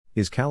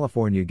Is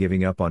California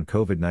giving up on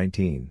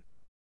COVID-19?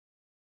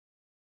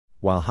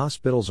 While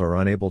hospitals are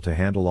unable to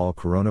handle all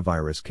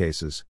coronavirus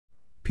cases,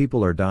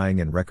 people are dying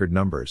in record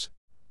numbers.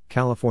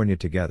 California,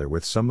 together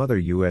with some other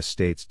U.S.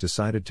 states,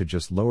 decided to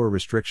just lower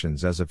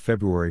restrictions as of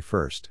February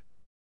 1st.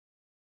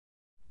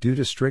 Due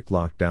to strict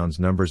lockdowns,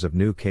 numbers of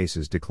new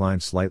cases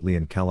declined slightly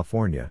in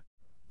California,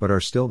 but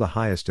are still the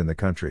highest in the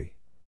country.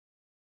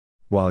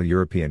 While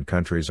European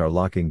countries are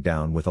locking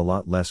down with a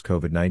lot less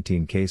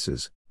COVID-19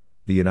 cases,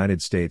 the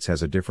United States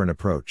has a different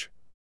approach.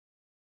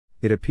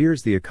 It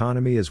appears the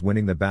economy is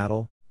winning the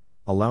battle,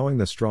 allowing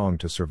the strong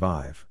to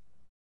survive.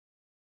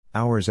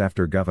 Hours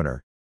after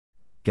Governor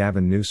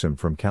Gavin Newsom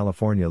from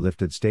California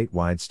lifted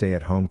statewide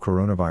stay-at-home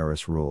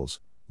coronavirus rules,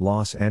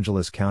 Los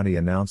Angeles County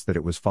announced that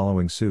it was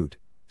following suit,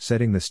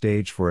 setting the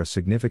stage for a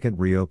significant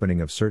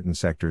reopening of certain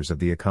sectors of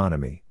the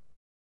economy.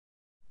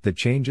 The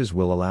changes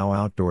will allow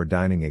outdoor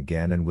dining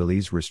again and will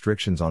ease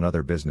restrictions on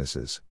other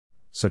businesses,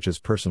 such as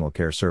personal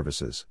care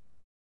services.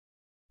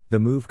 The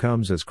move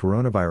comes as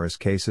coronavirus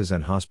cases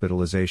and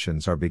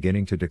hospitalizations are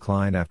beginning to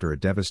decline after a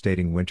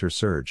devastating winter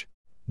surge.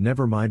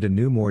 Never mind, a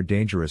new, more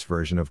dangerous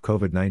version of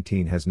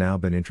COVID-19 has now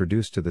been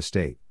introduced to the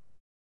state.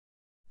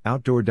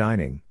 Outdoor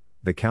dining: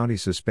 the county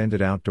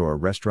suspended outdoor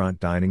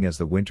restaurant dining as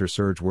the winter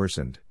surge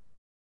worsened.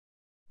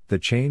 The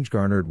change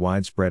garnered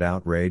widespread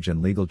outrage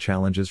and legal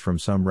challenges from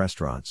some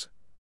restaurants.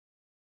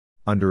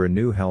 Under a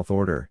new health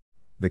order,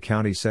 the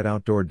county said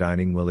outdoor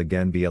dining will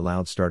again be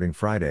allowed starting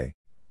Friday,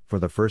 for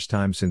the first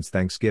time since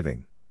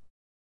Thanksgiving.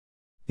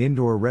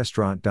 Indoor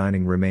restaurant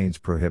dining remains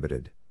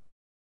prohibited.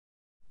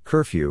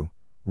 Curfew: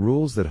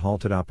 rules that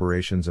halted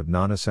operations of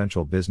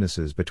non-essential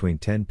businesses between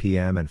 10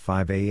 p.m. and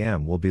 5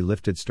 a.m. will be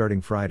lifted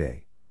starting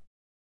Friday.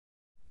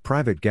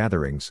 Private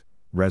gatherings: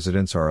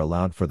 residents are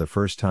allowed for the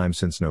first time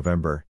since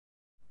November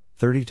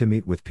 30 to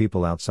meet with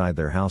people outside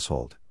their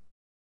household.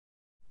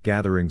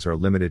 Gatherings are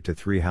limited to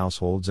 3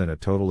 households and a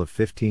total of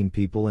 15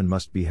 people and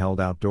must be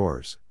held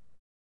outdoors.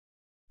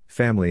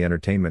 Family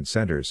entertainment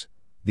centers: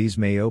 these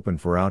may open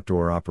for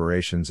outdoor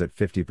operations at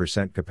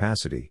 50%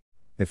 capacity,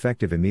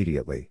 effective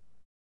immediately.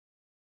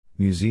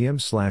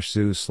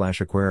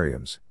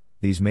 Museums/zoos/aquariums: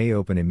 these may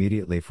open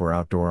immediately for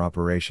outdoor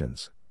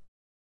operations.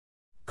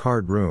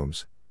 Card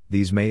rooms: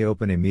 these may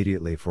open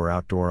immediately for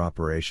outdoor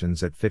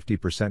operations at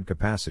 50%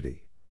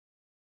 capacity.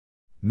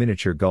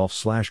 Miniature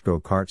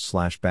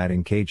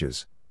golf/go-kart/batting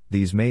cages: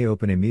 these may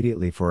open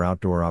immediately for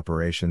outdoor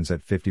operations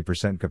at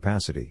 50%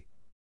 capacity.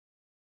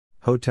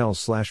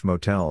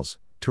 Hotels/motels,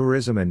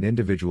 tourism and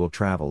individual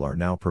travel are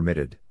now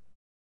permitted.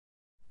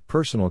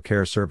 Personal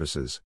care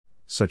services,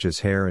 such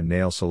as hair and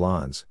nail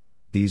salons: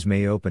 these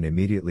may open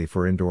immediately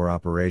for indoor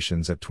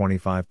operations at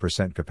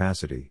 25%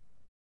 capacity.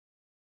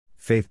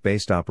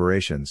 Faith-based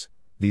operations: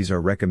 these are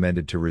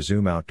recommended to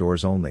resume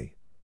outdoors only.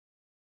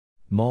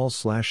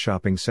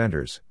 Malls/shopping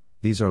centers: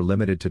 these are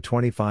limited to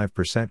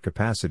 25%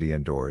 capacity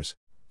indoors,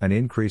 an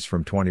increase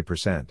from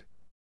 20%.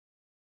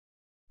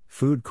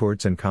 Food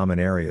courts and common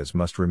areas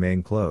must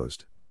remain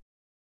closed.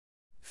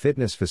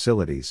 Fitness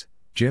facilities: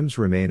 gyms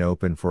remain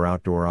open for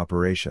outdoor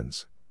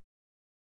operations.